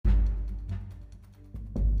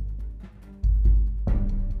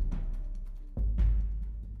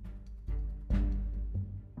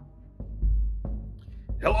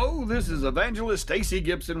Hello, this is Evangelist Stacy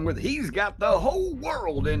Gibson with He's Got the Whole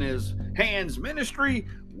World in His Hands Ministry.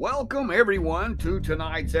 Welcome, everyone, to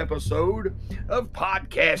tonight's episode of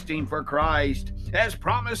Podcasting for Christ. As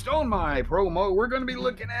promised on my promo, we're going to be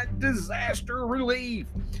looking at disaster relief.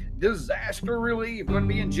 Disaster relief. Going to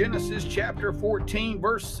be in Genesis chapter 14,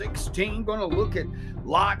 verse 16. Going to look at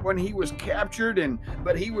Lot when he was captured,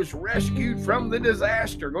 but he was rescued from the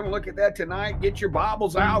disaster. Going to look at that tonight. Get your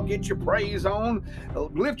Bibles out. Get your praise on.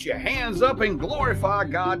 Lift your hands up and glorify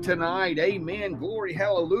God tonight. Amen. Glory.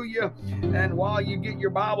 Hallelujah. And while you get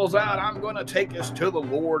your Bibles out, I'm going to take us to the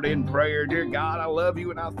Lord in prayer. Dear God, I love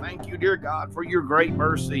you and I thank you, dear God, for your great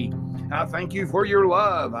mercy. I thank you for your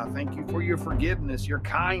love. I thank you for your forgiveness, your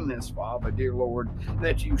kindness, Father, dear Lord,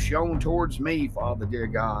 that you've shown towards me, Father, dear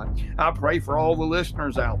God. I pray for all the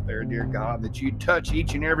listeners out there, dear God, that you touch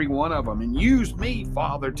each and every one of them and use me,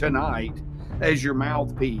 Father, tonight as your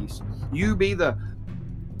mouthpiece. You be the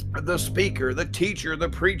speaker, the teacher, the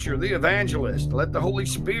preacher, the evangelist. Let the Holy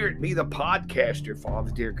Spirit be the podcaster,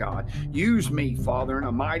 Father, dear God. Use me, Father, in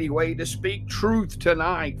a mighty way to speak truth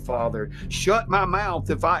tonight, Father. Shut my mouth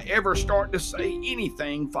if I ever start to say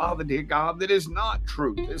anything, Father, dear God, that is not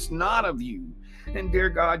truth. It's not of you. And dear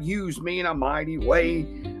God, use me in a mighty way.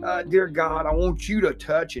 Dear God, I want you to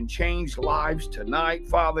touch and change lives tonight,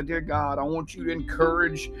 Father, dear God. I want you to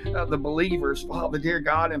encourage the believers, Father, dear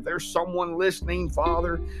God. If there's someone listening,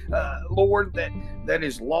 Father, Lord, that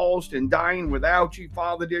is lost and dying without you,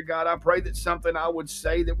 Father, dear God, I pray that something I would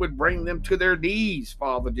say that would bring them to their knees,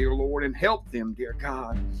 Father, dear Lord, and help them, dear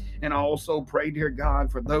God. And I also pray, dear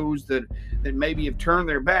God, for those that maybe have turned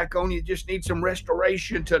their back on you, just need some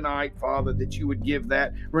restoration tonight, Father, that you would give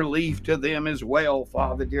that relief to them as well,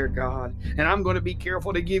 Father, dear God. And I'm going to be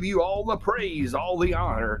careful to give you all the praise, all the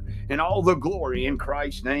honor, and all the glory in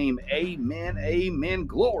Christ's name. Amen, amen,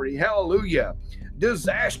 glory, hallelujah.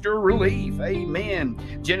 Disaster relief,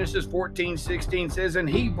 amen. Genesis 14:16 says, and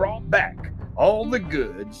he brought back all the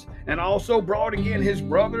goods, and also brought again his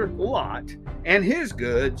brother Lot, and his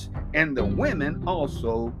goods, and the women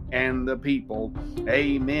also, and the people.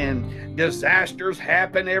 Amen. Disasters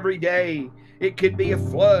happen every day. It could be a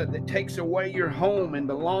flood that takes away your home and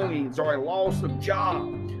belongings, or a loss of job,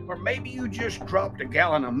 or maybe you just dropped a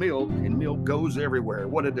gallon of milk and milk goes everywhere.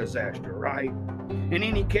 What a disaster, right? In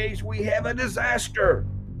any case, we have a disaster.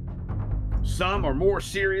 Some are more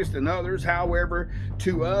serious than others. However,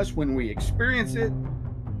 to us, when we experience it,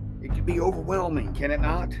 it can be overwhelming, can it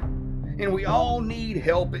not? And we all need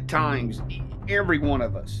help at times, every one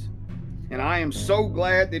of us. And I am so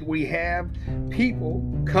glad that we have people,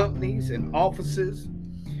 companies, and offices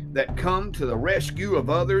that come to the rescue of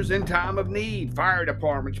others in time of need. Fire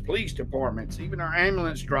departments, police departments, even our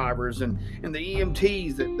ambulance drivers and the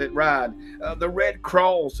EMTs that ride, the Red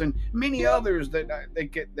Cross, and many others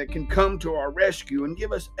that can come to our rescue and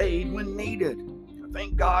give us aid when needed. I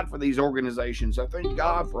thank God for these organizations. I thank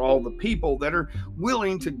God for all the people that are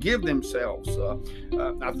willing to give themselves.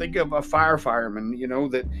 I think of a firefireman,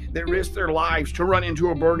 that risk their lives to run into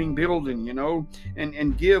a burning building,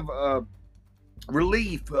 and give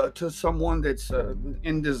relief to someone that's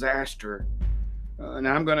in disaster. And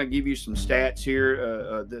I'm going to give you some stats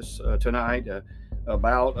here tonight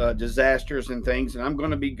about disasters and things. And I'm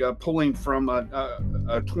going to be pulling from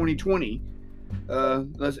 2020.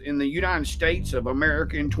 In the United States of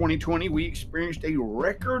America in 2020, we experienced a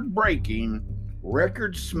record-breaking,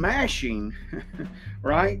 record-smashing,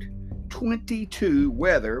 right? 22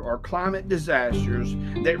 weather or climate disasters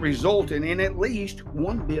that resulted in at least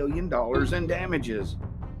 $1 billion in damages,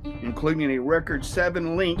 including a record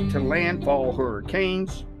 7 linked to landfall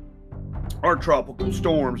hurricanes or tropical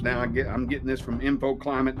storms. Now, I'm getting this from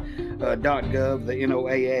infoclimate.gov, the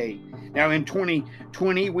NOAA. Now, in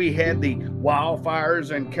 2020, we had the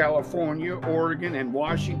wildfires in California, Oregon, and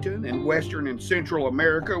Washington. In Western and Central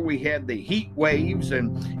America, we had the heat waves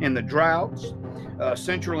and the droughts.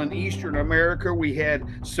 Central and Eastern America, we had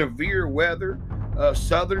severe weather,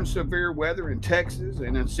 southern severe weather in Texas,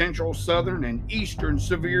 and in central, southern, and eastern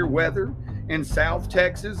severe weather in South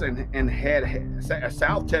Texas,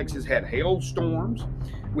 South Texas had hailstorms.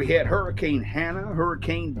 We had Hurricane Hannah,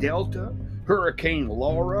 Hurricane Delta, Hurricane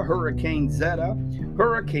Laura, Hurricane Zeta,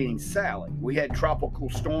 Hurricane Sally. We had Tropical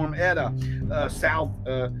Storm Eta,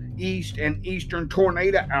 southeast and eastern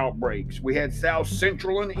tornado outbreaks. We had south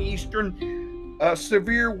central and eastern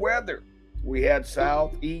severe weather. We had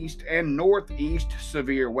southeast and northeast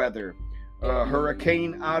severe weather.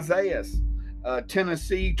 Hurricane Isaias,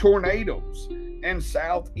 Tennessee tornadoes, and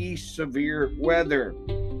southeast severe weather.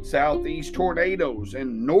 Southeast tornadoes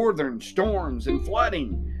and northern storms and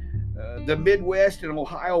flooding. The Midwest and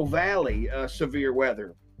Ohio Valley, severe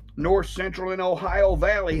weather. North Central and Ohio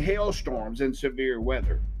Valley, hailstorms and severe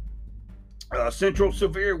weather. Central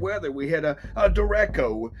severe weather. We had a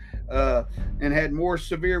derecho and had more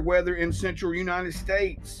severe weather in central United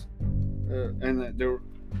States,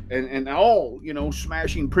 and all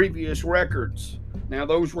smashing previous records. Now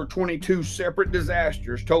those were 22 separate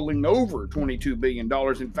disasters totaling over $22 billion.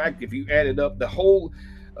 In fact, if you added up the whole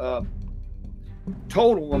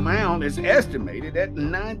total amount is estimated at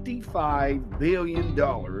 $95 billion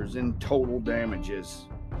in total damages.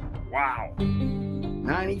 Wow.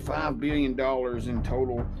 $95 billion in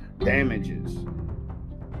total damages.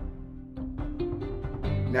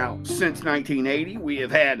 Now, since 1980, we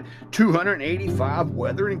have had 285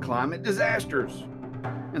 weather and climate disasters,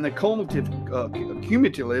 and the cumulative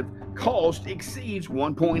cost exceeds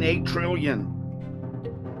 $1.8 trillion.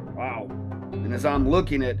 Wow. And as I'm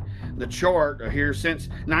looking at the chart here, since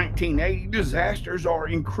 1980, disasters are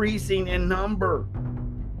increasing in number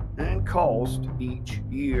and cost each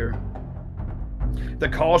year. The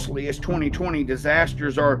costliest 2020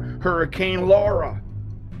 disasters are Hurricane Laura,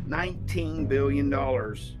 $19 billion.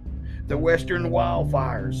 The Western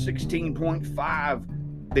wildfires,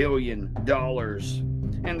 $16.5 billion.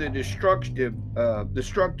 And the destructive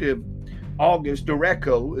August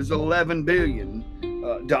derecho is $11 billion.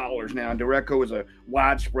 Now, derecho is a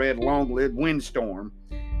widespread, long-lived windstorm.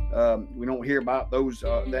 We don't hear about those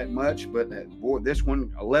that much, but boy, this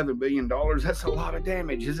one, $11 billion, that's a lot of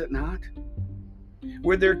damage, is it not?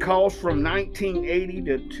 With their cost from 1980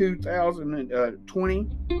 to 2020,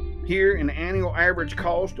 here an annual average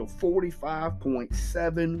cost of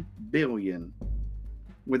 $45.7 billion,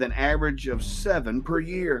 with an average of 7 per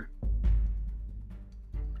year.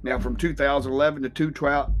 Now, from 2011 to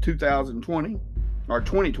 2020, or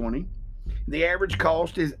 2020, the average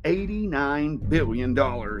cost is $89 billion,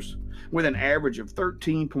 with an average of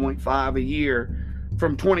 13.5 a year.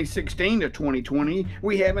 From 2016 to 2020,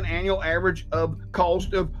 we have an annual average of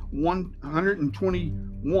cost of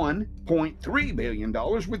 $121.3 billion,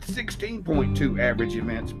 with 16.2 average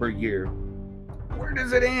events per year. Where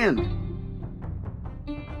does it end?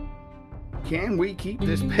 Can we keep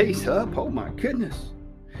this pace up? Oh my goodness.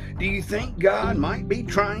 Do you think God might be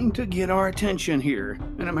trying to get our attention here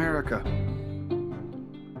in America?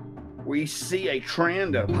 We see a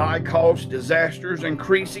trend of high-cost disasters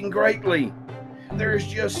increasing greatly. This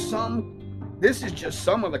is just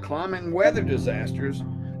some of the climate and weather disasters.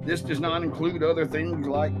 This does not include other things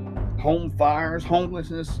like home fires,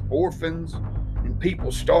 homelessness, orphans, and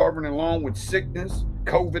people starving along with sickness.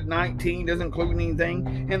 COVID-19 doesn't include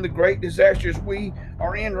anything. And the great disasters we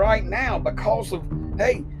are in right now because of,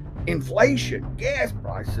 inflation, gas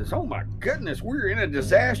prices. Oh my goodness, we're in a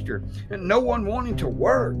disaster, and no one wanting to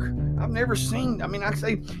work. I've never seen,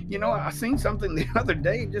 I seen something the other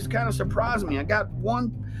day. It just kind of surprised me. I got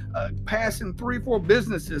one passing 3 or 4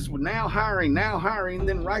 businesses with now hiring.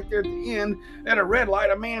 Then right there at the end at a red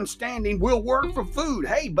light, a man standing, will work for food.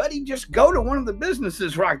 Hey buddy, just go to one of the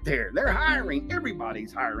businesses right there. They're hiring.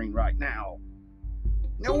 Everybody's hiring right now.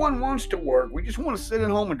 No one wants to work. We just want to sit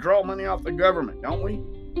at home and draw money off the government, don't we?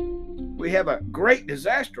 We have a great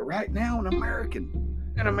disaster right now in America,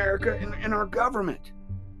 in our government.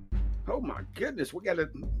 Oh my goodness,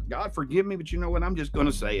 God forgive me, but you know what? I'm just going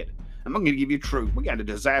to say it. I'm going to give you truth. We got a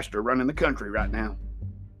disaster running the country right now.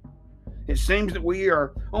 It seems that we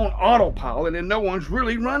are on autopilot and no one's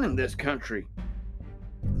really running this country.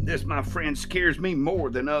 This, my friend, scares me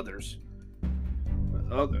more than others.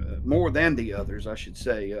 More than the others, I should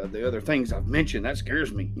say. The other things I've mentioned, that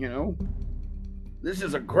scares me, This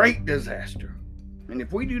is a great disaster. And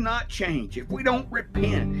if we do not change, if we don't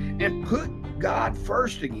repent and put God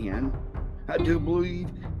first again, I do believe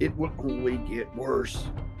it will only get worse.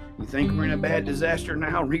 You think we're in a bad disaster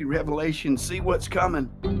now? Read Revelation, see what's coming.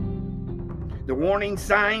 The warning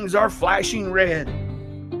signs are flashing red.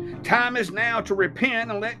 Time is now to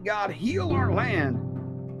repent and let God heal our land.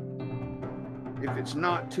 If it's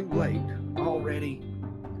not too late already.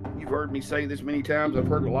 You've heard me say this many times. I've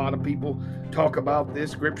heard a lot of people talk about this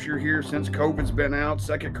scripture here since COVID's been out.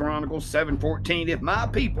 2 Chronicles 7:14. If my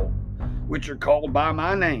people, which are called by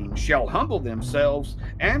my name, shall humble themselves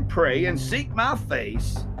and pray and seek my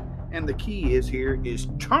face, and the key is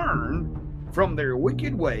turn from their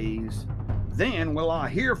wicked ways, then will I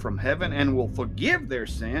hear from heaven and will forgive their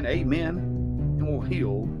sin, amen, and will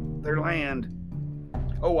heal their land.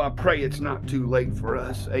 Oh, I pray it's not too late for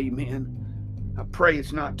us, amen. I pray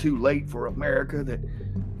it's not too late for America, that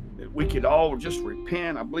we could all just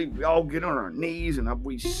repent. I believe we all get on our knees and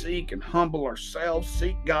we seek and humble ourselves,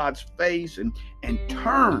 seek God's face and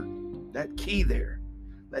turn that key there.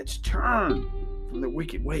 Let's turn from the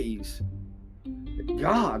wicked ways. That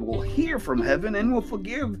God will hear from heaven and will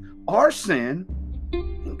forgive our sin,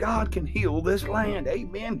 and God can heal this land.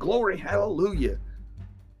 Amen. Glory. Hallelujah.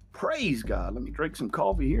 Praise God. Let me drink some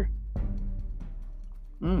coffee here.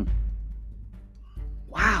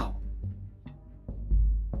 Wow.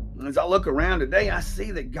 As I look around today, I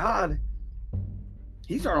see that God,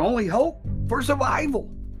 He's our only hope for survival.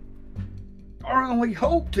 Our only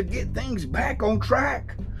hope to get things back on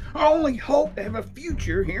track. Our only hope to have a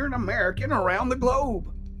future here in America and around the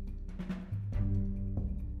globe.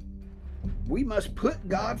 We must put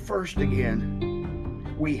God first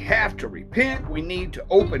again. We have to repent. We need to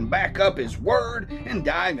open back up His Word and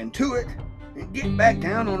dive into it and get back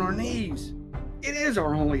down on our knees. It is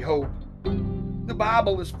our only hope. The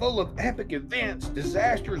Bible is full of epic events,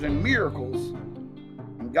 disasters, and miracles.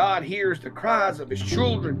 And God hears the cries of His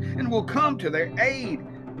children and will come to their aid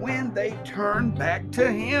when they turn back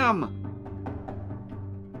to Him.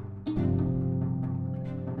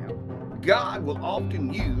 Now, God will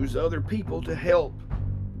often use other people to help.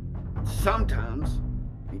 Sometimes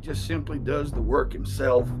He just simply does the work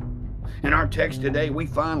Himself. In our text today, we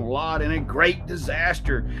find Lot in a great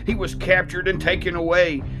disaster. He was captured and taken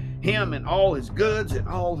away, him and all his goods and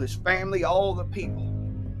all his family, all the people.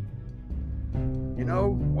 You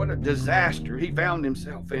know, what a disaster he found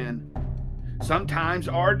himself in. Sometimes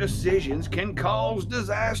our decisions can cause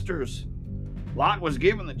disasters. Lot was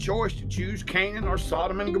given the choice to choose Canaan or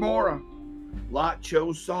Sodom and Gomorrah. Lot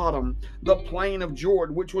chose Sodom, the plain of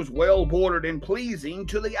Jordan, which was well bordered and pleasing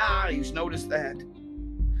to the eyes. Notice that.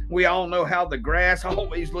 We all know how the grass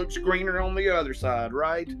always looks greener on the other side,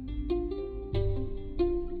 right? And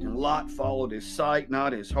Lot followed his sight,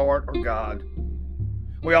 not his heart or God.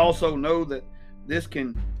 We also know that this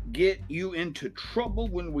can get you into trouble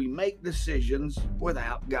when we make decisions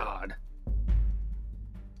without God.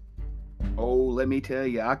 Oh, let me tell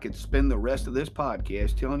you, I could spend the rest of this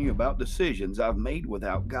podcast telling you about decisions I've made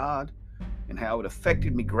without God and how it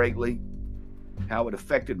affected me greatly, how it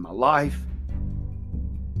affected my life.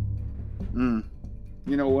 You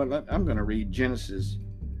know what? I'm going to read Genesis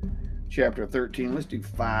chapter 13. Let's do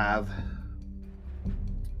 5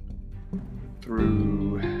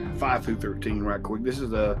 through 13 right quick. This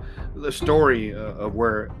is the story of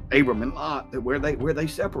where Abram and Lot, where they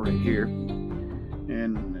separate here.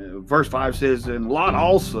 And verse 5 says, "And Lot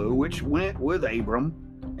also, which went with Abram,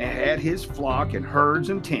 and had his flock and herds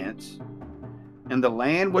and tents, and the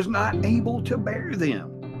land was not able to bear them,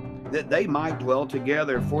 that they might dwell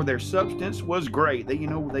together, for their substance was great."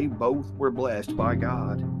 They both were blessed by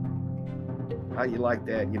God. How you like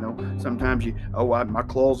that? Sometimes my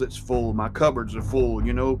closet's full, my cupboards are full,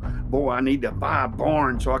 boy, I need to buy a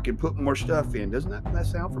barn so I can put more stuff in. Doesn't that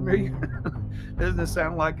sound familiar? Doesn't it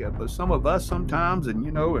sound like it? But some of us sometimes,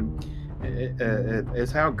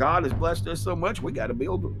 it's how God has blessed us so much, we got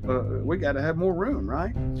to have more room,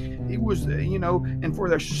 right? He was, and for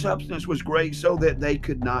their substance was great, so that they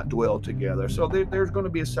could not dwell together. So there's going to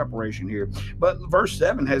be a separation here. But verse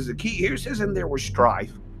 7 has the key here. It says, "And there was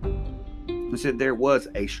strife." It said there was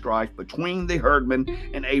a strife between the herdmen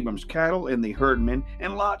and Abram's cattle, and the herdmen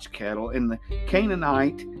and Lot's cattle, and the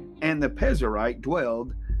Canaanite and the Perizzite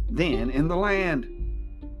dwelled then in the land.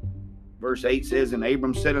 Verse 8 says, "And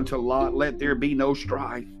Abram said unto Lot, Let there be no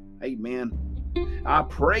strife." Amen. "I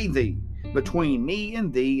pray thee, between me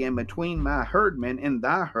and thee, and between my herdmen and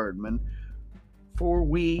thy herdmen, for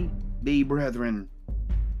we be brethren."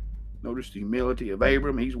 Notice the humility of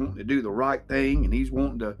Abram. He's wanting to do the right thing, and he's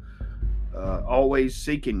wanting to always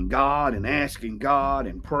seeking God and asking God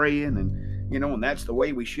and praying, and that's the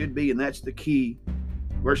way we should be, and that's the key.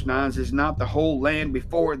 Verse 9 says, "Not the whole land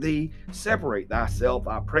before thee, separate thyself,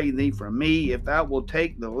 I pray thee, from me. If thou wilt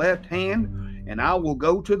take the left hand, and I will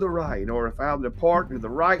go to the right, or if I'll depart to the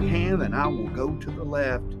right hand, then I will go to the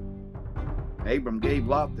left." Abram gave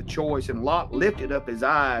Lot the choice, and Lot lifted up his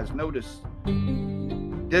eyes. Notice,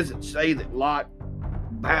 it doesn't say that Lot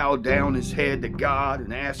bowed down his head to God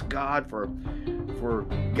and asked God for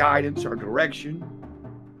guidance or direction.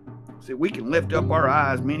 See, we can lift up our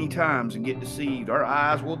eyes many times and get deceived. Our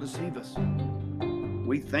eyes will deceive us.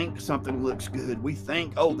 We think something looks good. We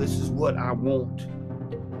think, oh, this is what I want.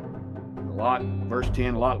 Lot, verse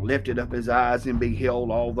 10, "Lot lifted up his eyes and beheld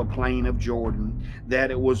all the plain of Jordan, that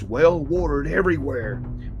it was well watered everywhere,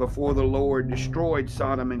 before the Lord destroyed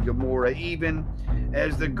Sodom and Gomorrah, even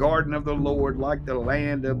as the garden of the Lord, like the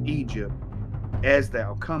land of Egypt, as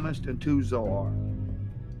thou comest unto Zoar."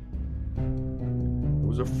 It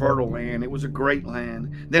was a fertile land. It was a great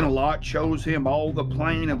land. "Then Lot chose him all the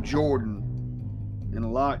plain of Jordan,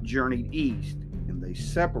 and Lot journeyed east, and they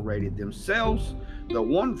separated themselves the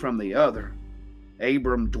one from the other.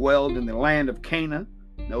 Abram dwelled in the land of Canaan.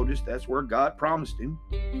 Notice that's where God promised him.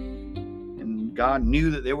 And God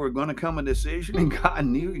knew that there were going to come a decision, and God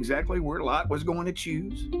knew exactly where Lot was going to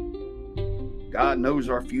choose. God knows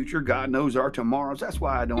our future. God knows our tomorrows. That's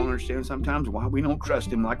why I don't understand sometimes why we don't trust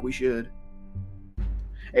him like we should.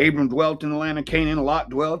 Abram dwelt in the land of Canaan. Lot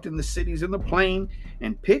dwelt in the cities of the plain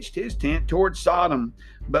and pitched his tent toward Sodom.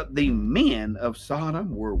 But the men of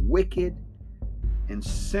Sodom were wicked and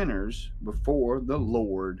sinners before the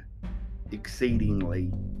Lord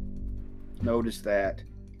exceedingly. Notice that,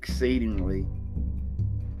 exceedingly.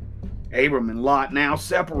 Abram and Lot now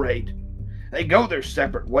separate. They go their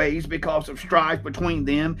separate ways because of strife between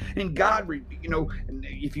them. And God,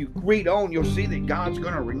 if you read on, you'll see that God's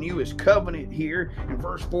going to renew his covenant here in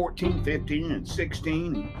verse 14, 15, and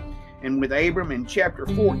 16. And with Abram in chapter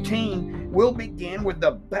 14, we'll begin with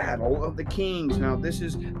the battle of the kings. Now,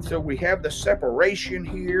 so we have the separation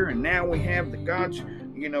here, and now we have the God's,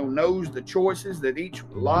 knows the choices that each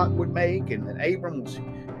lot would make, and that Abram was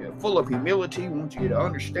full of humility. I want you to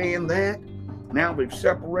understand that. Now we've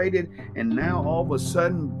separated, and now all of a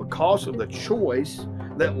sudden, because of the choice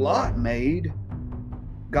that Lot made,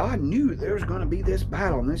 God knew there was going to be this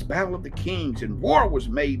battle, and this battle of the kings, and war was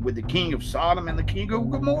made with the king of Sodom and the king of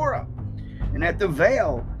Gomorrah. And at the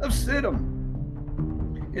Vale of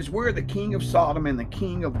Siddim is where the king of Sodom and the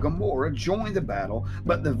king of Gomorrah joined the battle,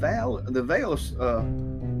 but the Vale of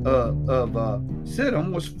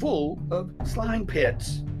Siddim was full of slime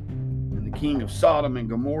pits. And the king of Sodom and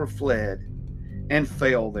Gomorrah fled and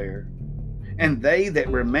fell there. And they that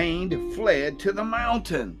remained fled to the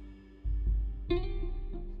mountain.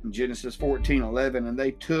 In Genesis 14:11, and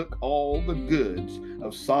they took all the goods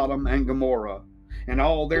of Sodom and Gomorrah, and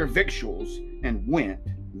all their victuals, and went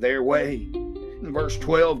their way. And verse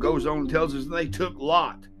 12 goes on and tells us they took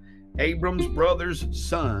Lot, Abram's brother's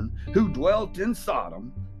son, who dwelt in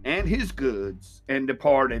Sodom, and his goods, and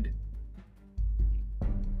departed.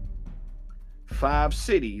 5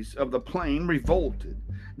 cities of the plain revolted.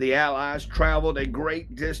 The Allies traveled a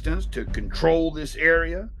great distance to control this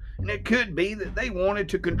area, and it could be that they wanted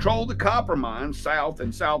to control the copper mines south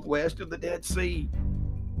and southwest of the Dead Sea.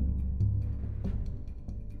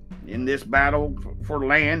 In this battle for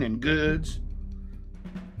land and goods,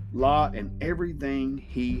 Lot and everything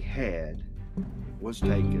he had was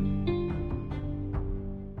taken.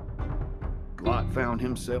 Lot found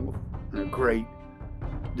himself in a great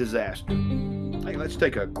disaster. Hey, let's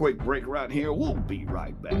take a quick break right here. We'll be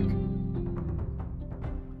right back.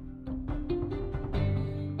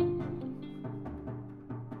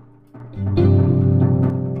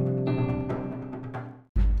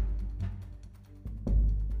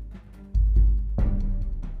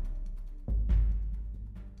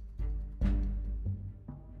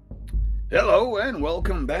 Hello and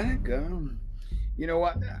welcome back. You know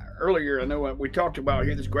what? Earlier, I know we talked about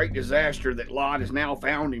here this great disaster that Lot has now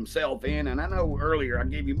found himself in. And I know earlier I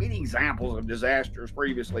gave you many examples of disasters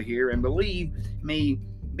previously here. And believe me,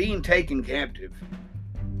 being taken captive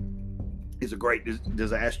is a great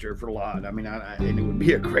disaster for Lot. I mean, and it would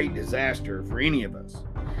be a great disaster for any of us.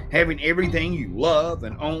 Having everything you love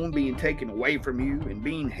and own being taken away from you and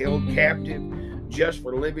being held captive just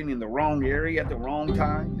for living in the wrong area at the wrong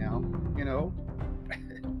time. Now,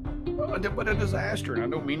 what a disaster. And I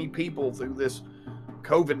know many people through this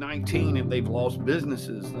COVID-19, if they've lost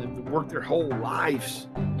businesses, they've worked their whole lives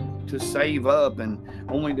to save up, and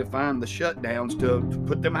only to find the shutdowns to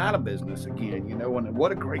put them out of business again, and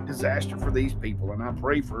what a great disaster for these people. And I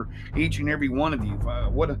pray for each and every one of you.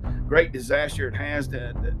 What a great disaster it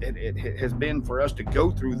has been for us to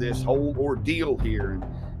go through this whole ordeal here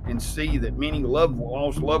and see that many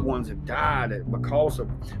lost loved ones have died because of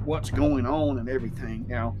what's going on and everything.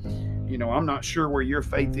 Now, I'm not sure where your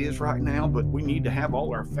faith is right now, but we need to have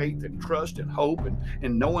all our faith and trust and hope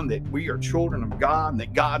and knowing that we are children of God and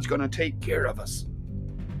that God's going to take care of us.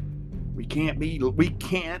 We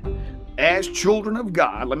can't, as children of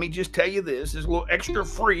God, let me just tell you this is a little extra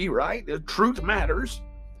free, right? The truth matters.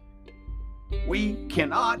 We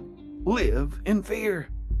cannot live in fear.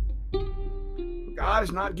 God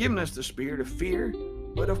has not given us the spirit of fear,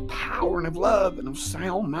 but of power and of love and of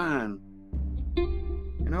sound mind.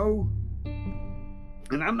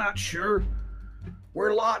 And I'm not sure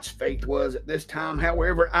where Lot's faith was at this time.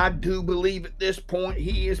 However, I do believe at this point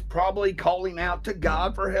he is probably calling out to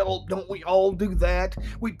God for help. Don't we all do that?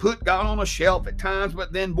 We put God on a shelf at times,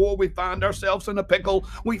 but then, boy, we find ourselves in a pickle.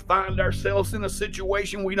 We find ourselves in a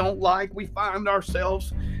situation we don't like. We find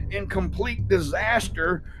ourselves in complete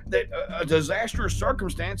disaster, that disastrous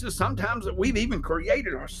circumstances, sometimes that we've even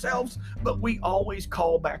created ourselves, but we always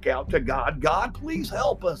call back out to God. God, please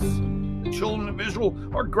help us. The children of Israel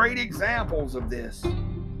are great examples of this.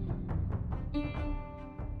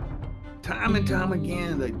 Time and time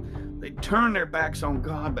again, they turn their backs on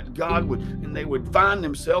God, but they would find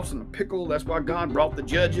themselves in a pickle. That's why God brought the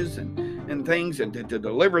judges and things and to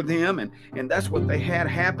deliver them, and that's what they had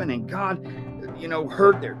happen. And God,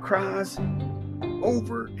 heard their cries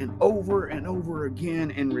over and over and over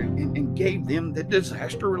again, and gave them the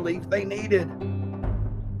disaster relief they needed.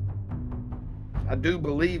 I do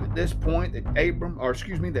believe at this point that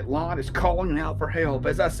that Lot is calling out for help.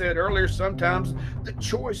 As I said earlier, sometimes the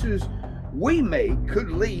choices we make could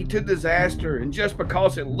lead to disaster, and just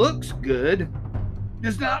because it looks good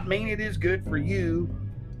does not mean it is good for you,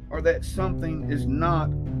 or that something is not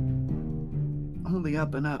on the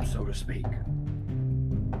up and up, so to speak.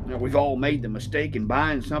 We've all made the mistake in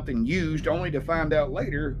buying something used only to find out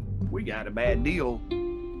later we got a bad deal.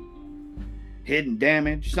 Hidden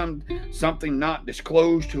damage, something not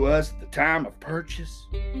disclosed to us at the time of purchase.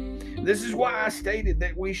 This is why I stated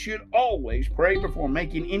that we should always pray before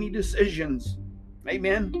making any decisions.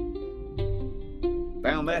 Amen.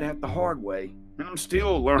 Found that out the hard way, and I'm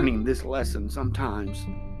still learning this lesson sometimes.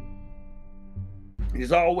 It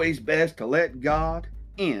is always best to let God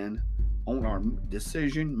in on our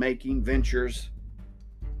decision-making ventures.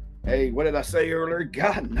 Hey, what did I say earlier?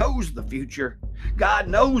 God knows the future. God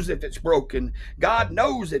knows if it's broken. God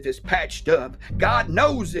knows if it's patched up. God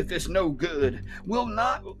knows if it's no good.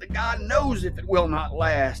 God knows if it will not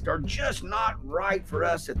last, or just not right for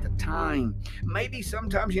us at the time. Maybe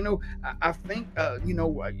sometimes, I think, I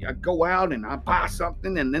go out and I buy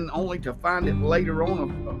something, and then only to find it later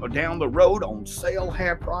on down the road on sale,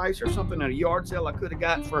 half price, or something at a yard sale I could have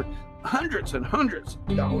got for hundreds and hundreds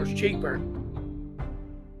of dollars cheaper.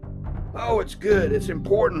 Oh, it's good. It's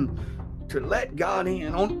important to let God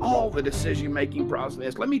in on all the decision-making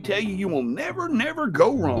process. Let me tell you, you will never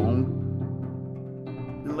go wrong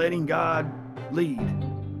in letting God lead,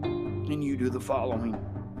 and you do the following.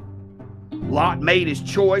 Lot made his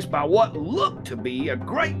choice by what looked to be a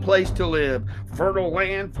great place to live. Fertile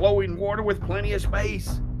land, flowing water with plenty of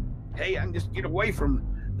space. Hey, I can just get away from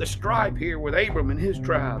the strife here with Abram and his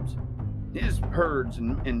tribes, his herds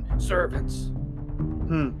and servants.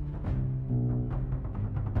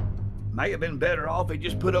 May have been better off if he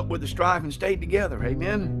just put up with the strife and stayed together.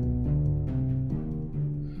 Amen.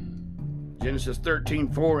 Genesis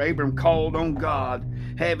 13:4, Abram called on God.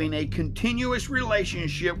 Having a continuous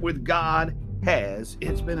relationship with God has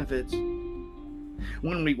its benefits.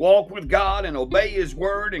 When we walk with God and obey His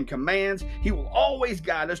word and commands, He will always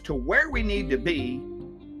guide us to where we need to be.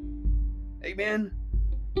 Amen.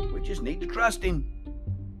 We just need to trust Him.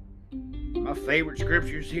 My favorite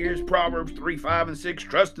scriptures here is Proverbs 3:5-6.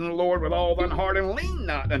 Trust in the Lord with all thine heart, and lean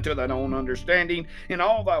not unto thine own understanding. In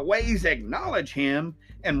all thy ways acknowledge Him,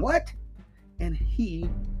 and what? And He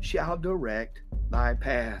shall direct thy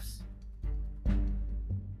paths.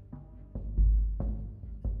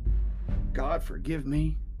 God, forgive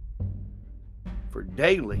me for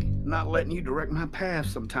daily not letting you direct my path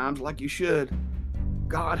sometimes like you should.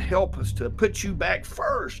 God, help us to put you back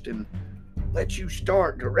first and let you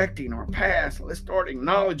start directing our paths. Let's start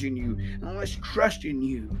acknowledging you, and let's trust in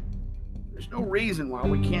you. There's no reason why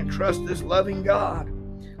we can't trust this loving God.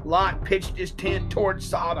 Lot pitched his tent toward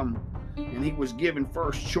Sodom, and he was given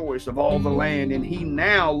first choice of all the land, and he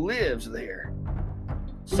now lives there.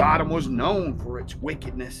 Sodom was known for its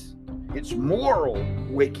wickedness, its moral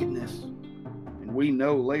wickedness, and we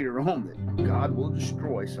know later on that God will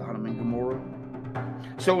destroy Sodom and Gomorrah.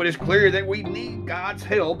 So it is clear that we need God's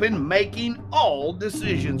help in making all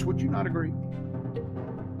decisions. Would you not agree?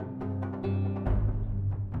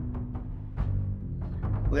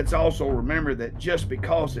 Let's also remember that just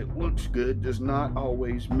because it looks good does not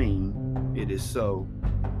always mean it is so.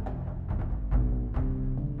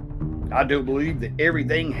 I do believe that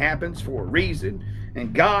everything happens for a reason,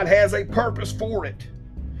 and God has a purpose for it.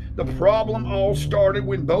 The problem all started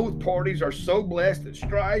when both parties are so blessed that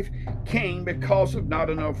strife came because of not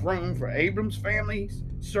enough room for Abram's family's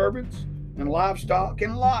servants and livestock,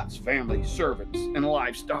 and Lot's family servants and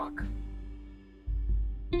livestock.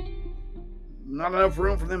 Not enough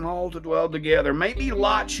room for them all to dwell together. Maybe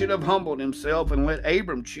Lot should have humbled himself and let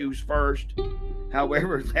Abram choose first.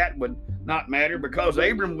 However, that would not matter, because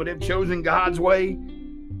Abram would have chosen God's way.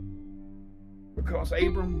 Because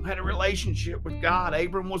Abram had a relationship with God.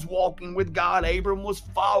 Abram was walking with God. Abram was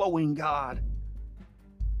following God.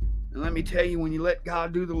 And let me tell you, when you let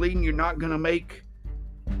God do the leading, you're not going to make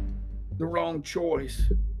the wrong choice.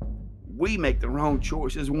 we make the wrong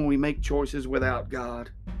choices when we make choices without God.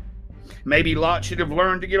 Maybe Lot should have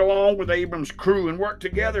learned to get along with Abram's crew and work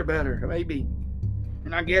together better. Maybe.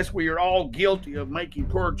 And I guess we are all guilty of making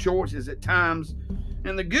poor choices at times.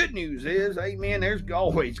 And the good news is, amen, there's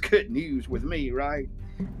always good news with me, right?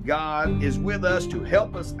 God is with us to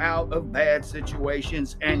help us out of bad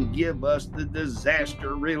situations and give us the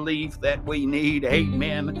disaster relief that we need.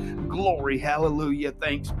 Amen. Glory, hallelujah.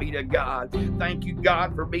 Thanks be to God. Thank you,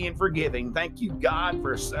 God, for being forgiving. Thank you, God,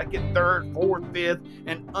 for second, third, fourth, fifth,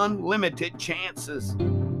 and unlimited chances.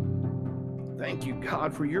 Thank you,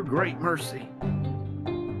 God, for your great mercy.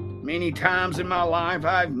 Many times in my life,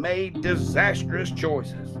 I've made disastrous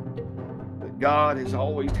choices, but God has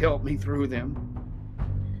always helped me through them.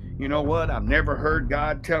 You know what? I've never heard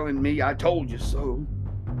God telling me, I told you so,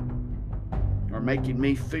 or making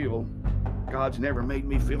me feel. God's never made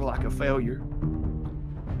me feel like a failure.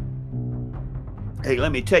 Hey,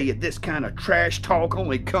 let me tell you, this kind of trash talk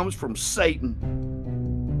only comes from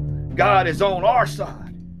Satan. God is on our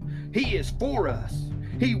side. He is for us.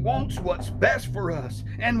 He wants what's best for us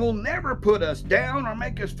and will never put us down or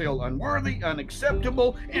make us feel unworthy,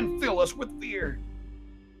 unacceptable, and fill us with fear.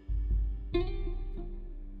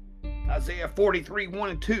 Isaiah 43, 1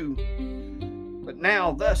 and 2. But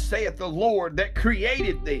now thus saith the Lord that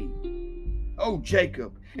created thee, O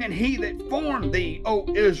Jacob, and he that formed thee, O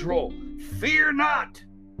Israel, fear not,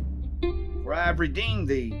 for I have redeemed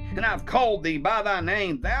thee, and I have called thee by thy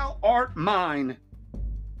name. Thou art mine.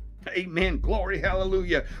 Amen. Glory,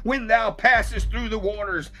 hallelujah. When thou passest through the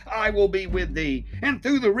waters, I will be with thee, and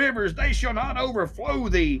through the rivers they shall not overflow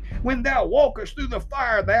thee. When thou walkest through the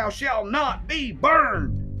fire, thou shalt not be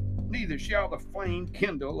burned, neither shall the flame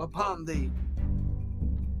kindle upon thee.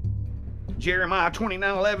 Jeremiah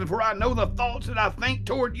 29:11, for I know the thoughts that I think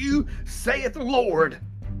toward you, saith the Lord,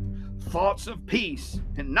 thoughts of peace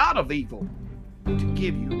and not of evil, to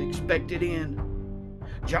give you an expected end.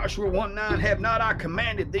 Joshua 1:9, have not I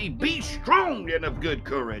commanded thee, be strong and of good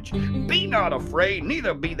courage. Be not afraid,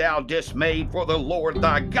 neither be thou dismayed, for the Lord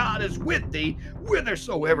thy God is with thee,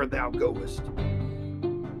 whithersoever thou goest.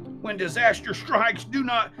 When disaster strikes, do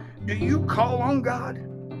you call on God?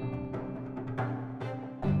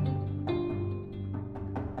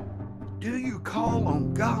 Do you call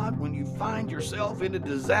on God when you find yourself in a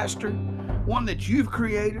disaster? One that you've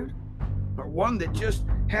created, or one that just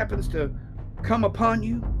happens to come upon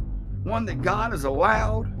you? One that God has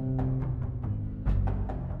allowed?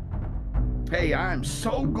 Hey, I am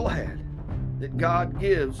so glad that God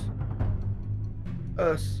gives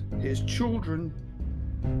us, his children.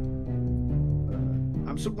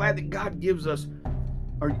 I'm so glad that God gives us,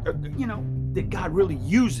 that God really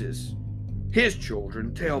uses his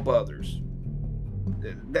children to help others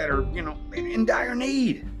that are, in dire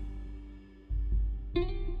need.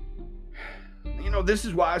 This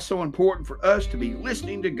is why it's so important for us to be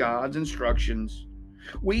listening to God's instructions.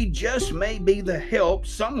 We just may be the help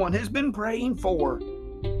someone has been praying for.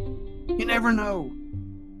 You never know.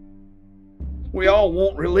 We all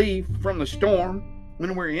want relief from the storm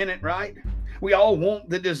when we're in it, right? We all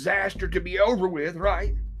want the disaster to be over with,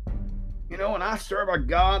 right? And I serve a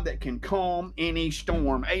God that can calm any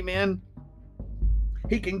storm. Amen.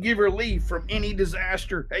 He can give relief from any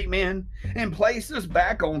disaster. Amen. And place us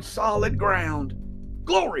back on solid ground.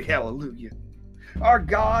 Glory, hallelujah. Our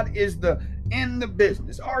God is in the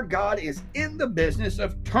business. Our God is in the business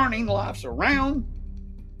of turning lives around,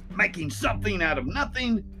 making something out of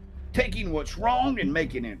nothing, taking what's wrong and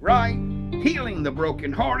making it right, healing the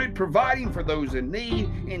brokenhearted, providing for those in need,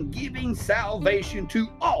 and giving salvation to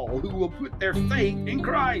all who will put their faith in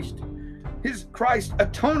Christ. His Christ's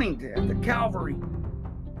atoning death at Calvary.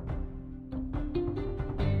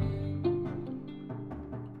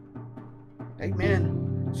 Amen.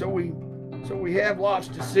 So we have Lot's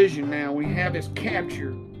decision now. We have his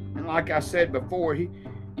capture. And like I said before, he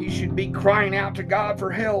should be crying out to God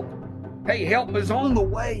for help. Hey, help is on the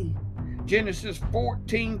way. Genesis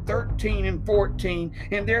 14:13 and 14.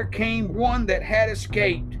 And there came one that had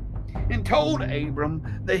escaped, and told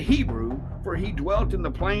Abram the Hebrew, for he dwelt in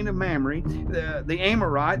the plain of Mamre, the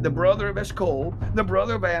Amorite, the brother of Eshcol, the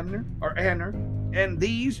brother of Aner, and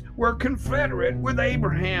these were confederate with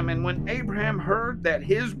Abraham. And when Abraham heard that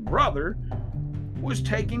his brother was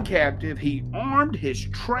taken captive, he armed his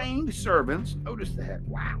trained servants. Notice that.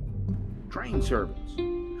 Wow. Trained servants.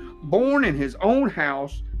 Born in his own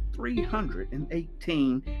house,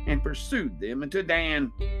 318, and pursued them into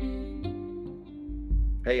Dan.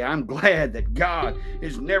 Hey, I'm glad that God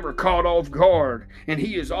is never caught off guard, and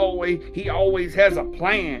he always has a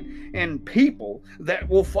plan and people that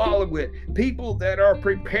will follow it, people that are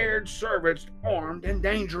prepared servants, armed and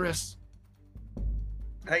dangerous.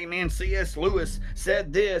 Amen. C.S. Lewis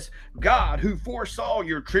said this: God, who foresaw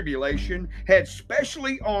your tribulation, had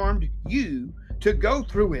specially armed you to go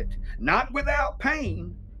through it, not without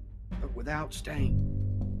pain, but without stain.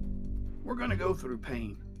 We're going to go through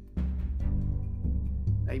pain.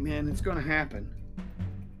 Amen. It's going to happen.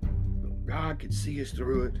 But God can see us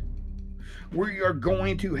through it. We are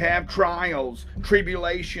going to have trials,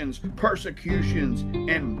 tribulations, persecutions,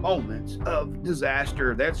 and moments of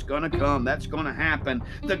disaster. That's going to come. That's going to happen.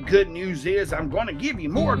 The good news is, I'm going to give you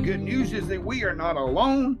more good news, is that we are not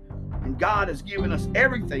alone. And God has given us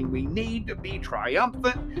everything we need to be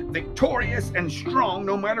triumphant, victorious, and strong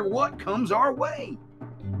no matter what comes our way.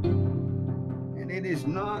 And is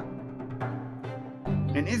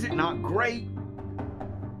it not great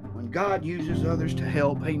when God uses others to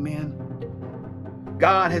help? Amen.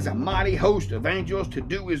 God has a mighty host of angels to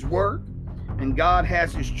do his work, and God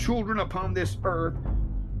has his children upon this earth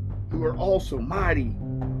who are also mighty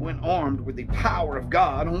when armed with the power of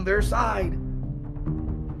God on their side.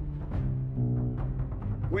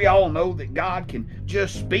 We all know that God can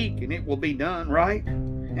just speak and it will be done, right?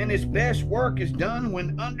 And his best work is done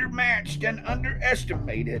when undermatched and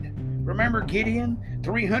underestimated. Remember Gideon?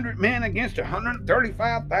 300 men against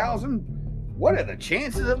 135,000? What are the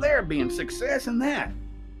chances of there being success in that?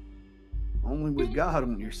 Only with God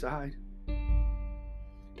on your side.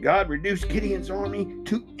 God reduced Gideon's army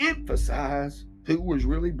to emphasize who was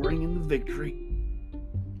really bringing the victory.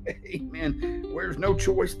 Amen. There's no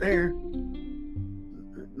choice there.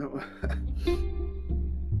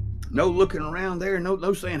 No looking around there.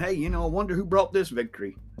 No saying, hey, I wonder who brought this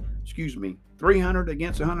victory. Excuse me. 300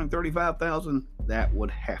 against 135,000. That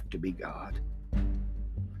would have to be God.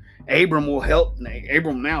 Abram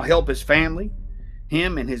now help his family,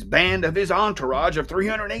 him and his band of his entourage of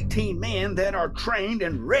 318 men that are trained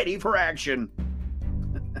and ready for action.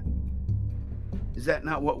 Is that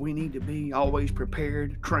not what we need to be? Always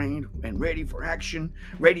prepared, trained, and ready for action,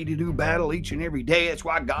 ready to do battle each and every day. That's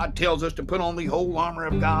why God tells us to put on the whole armor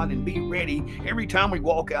of God and be ready every time we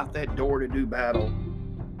walk out that door to do battle.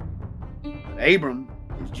 But Abram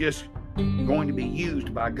is just going to be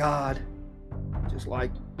used by God, just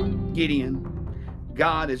like Gideon.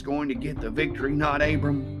 God is going to get the victory, not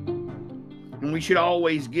Abram. And we should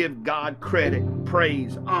always give God credit,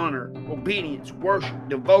 praise, honor, obedience, worship,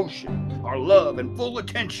 devotion, our love, and full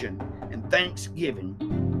attention and thanksgiving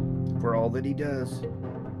for all that he does.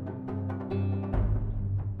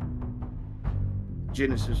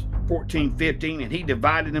 Genesis 14:15, and he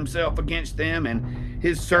divided himself against them and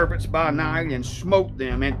his servants by night, and smote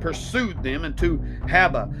them and pursued them into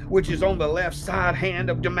Haba, which is on the left side hand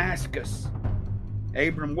of Damascus.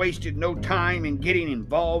 Abram wasted no time in getting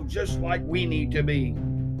involved, just like we need to be.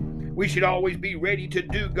 We should always be ready to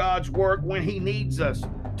do God's work when he needs us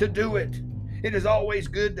to do it. It is always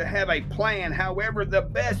good to have a plan. However, the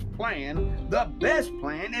best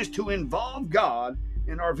plan is to involve God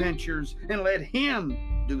in our ventures and let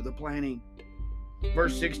him do the planning.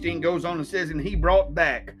 Verse 16 goes on and says, and he brought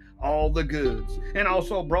back all the goods, and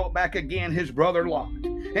also brought back again his brother Lot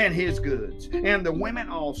and his goods, and the women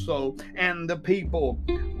also, and the people.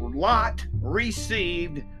 Lot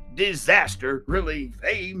received disaster relief.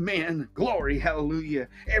 Amen. Glory, hallelujah.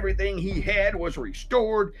 Everything he had was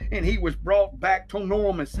restored, and he was brought back to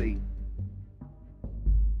normalcy.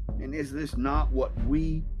 And is this not what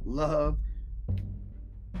we love?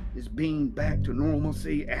 Is being back to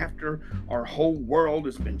normalcy after our whole world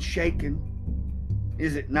has been shaken?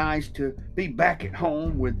 Is it nice to be back at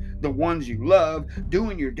home with the ones you love,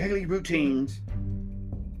 doing your daily routines?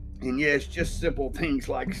 And yes, just simple things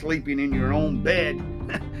like sleeping in your own bed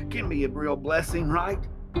can be a real blessing, right?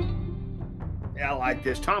 Yeah, I like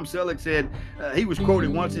this. Tom Selleck said, he was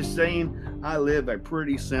quoted once as saying, I live a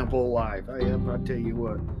pretty simple life. I tell you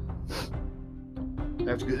what,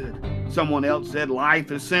 that's good. Someone else said, life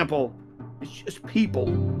is simple. It's just people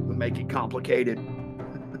who make it complicated.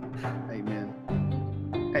 Amen.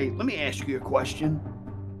 Hey, let me ask you a question.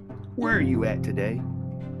 Where are you at today?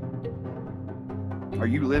 Are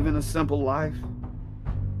you living a simple life?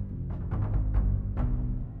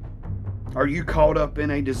 Are you caught up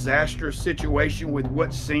in a disastrous situation with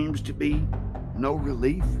what seems to be no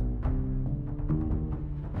relief?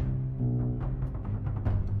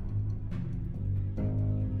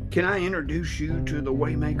 Can I introduce you to the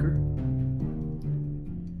Waymaker?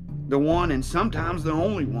 The one and sometimes the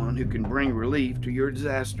only one who can bring relief to your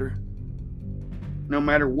disaster. No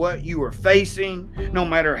matter what you are facing, no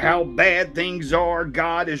matter how bad things are,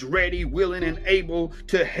 God is ready, willing, and able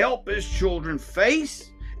to help his children face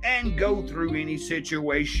and go through any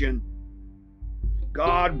situation.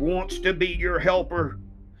 God wants to be your helper.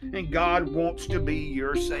 and God wants to be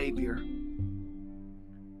your Savior.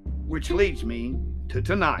 Which leads me to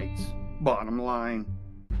tonight's bottom line.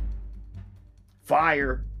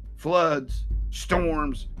 Fire, floods,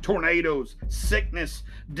 storms, tornadoes, sickness,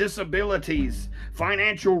 disabilities,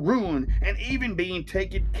 financial ruin, and even being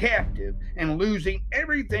taken captive and losing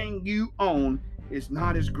everything you own is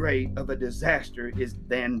not as great of a disaster as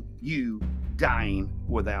than you dying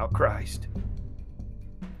without Christ.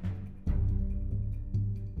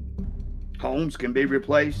 Homes can be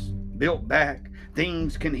replaced, built back,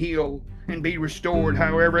 things can heal and be restored.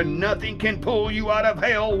 However, nothing can pull you out of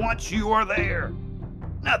hell once you are there.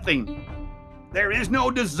 Nothing. There is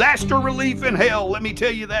no disaster relief in hell, let me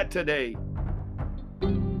tell you that today.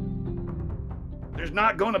 There's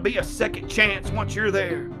not going to be a second chance once you're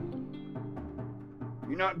there.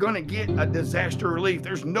 You're not going to get a disaster relief.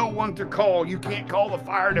 There's no one to call. You can't call the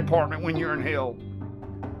fire department when you're in hell.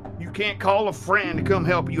 You can't call a friend to come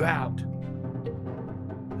help you out.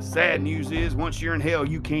 The sad news is, once you're in hell,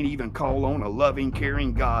 you can't even call on a loving,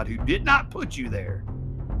 caring God who did not put you there.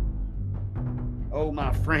 Oh,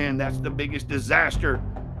 my friend, that's the biggest disaster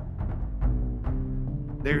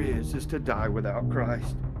there is to die without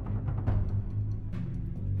Christ.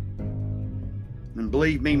 And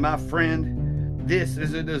believe me, my friend, this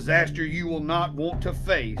is a disaster you will not want to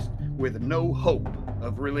face with no hope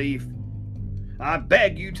of relief. I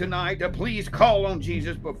beg you tonight to please call on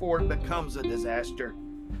Jesus before it becomes a disaster,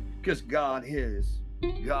 because God is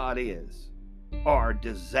our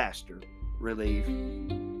disaster relief.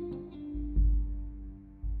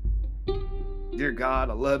 Dear God,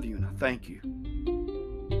 I love you and I thank you.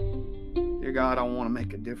 Dear God, I want to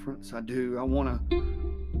make a difference. I do. I want to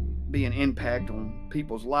be an impact on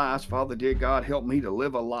people's lives. Father, dear God, help me to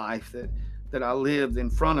live a life that I lived in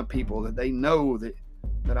front of people, that they know that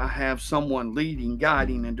I have someone leading,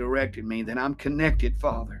 guiding, and directing me, that I'm connected,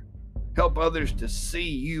 Father. Help others to see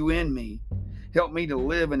you in me. Help me to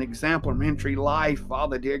live an exemplary life,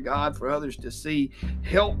 Father, dear God, for others to see.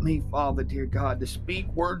 Help me, Father, dear God, to speak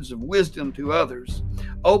words of wisdom to others.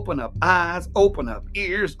 Open up eyes, open up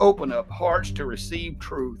ears, open up hearts to receive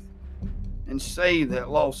truth. And save that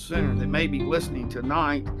lost sinner that may be listening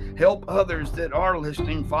tonight. Help others that are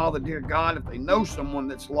listening, Father, dear God, if they know someone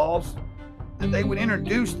that's lost, that they would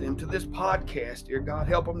introduce them to this podcast, dear God.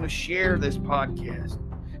 Help them to share this podcast.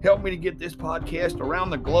 Help me to get this podcast around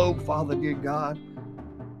the globe, Father, dear God.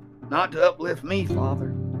 Not to uplift me, Father,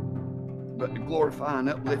 but to glorify and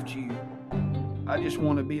uplift you. I just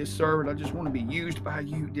want to be a servant. I just want to be used by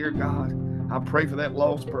you, dear God. I pray for that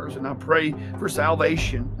lost person. I pray for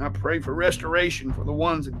salvation. I pray for restoration for the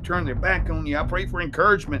ones that turn their back on you. I pray for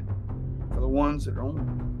encouragement for the ones that are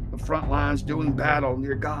on the front lines doing battle,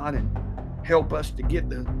 dear God, and help us to get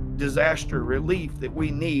the disaster relief that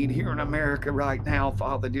we need here in America right now,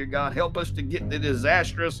 Father, dear God. Help us to get the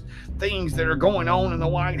disastrous things that are going on in the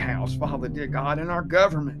White House, Father, dear God, in our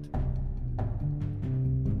government.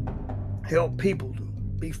 Help people to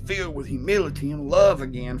be filled with humility and love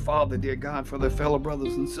again, Father, dear God, for their fellow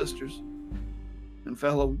brothers and sisters and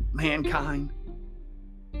fellow mankind.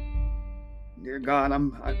 Dear God,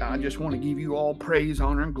 I just want to give you all praise,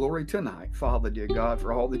 honor, and glory tonight, Father, dear God,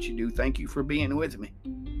 for all that you do. Thank you for being with me.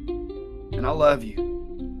 And I love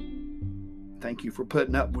you. Thank you for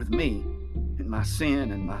putting up with me and my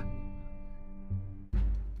sin and my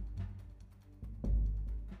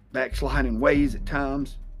backsliding ways at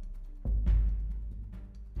times.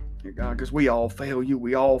 Dear God, because we all fail you.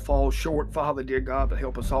 We all fall short, Father, dear God, but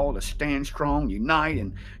help us all to stand strong, unite,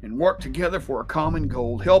 and work together for a common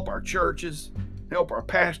goal. Help our churches, help our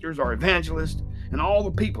pastors, our evangelists, and all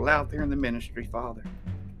the people out there in the ministry, Father.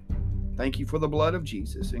 Thank you for the blood of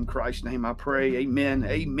Jesus. In Christ's name I pray. Amen,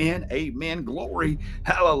 amen, amen. Glory,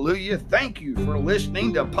 hallelujah. Thank you for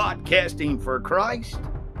listening to Podcasting for Christ.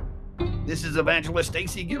 This is Evangelist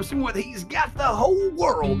Stacy Gibson with He's Got the Whole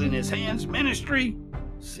World in His Hands ministry.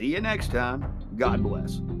 See you next time. God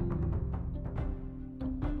bless.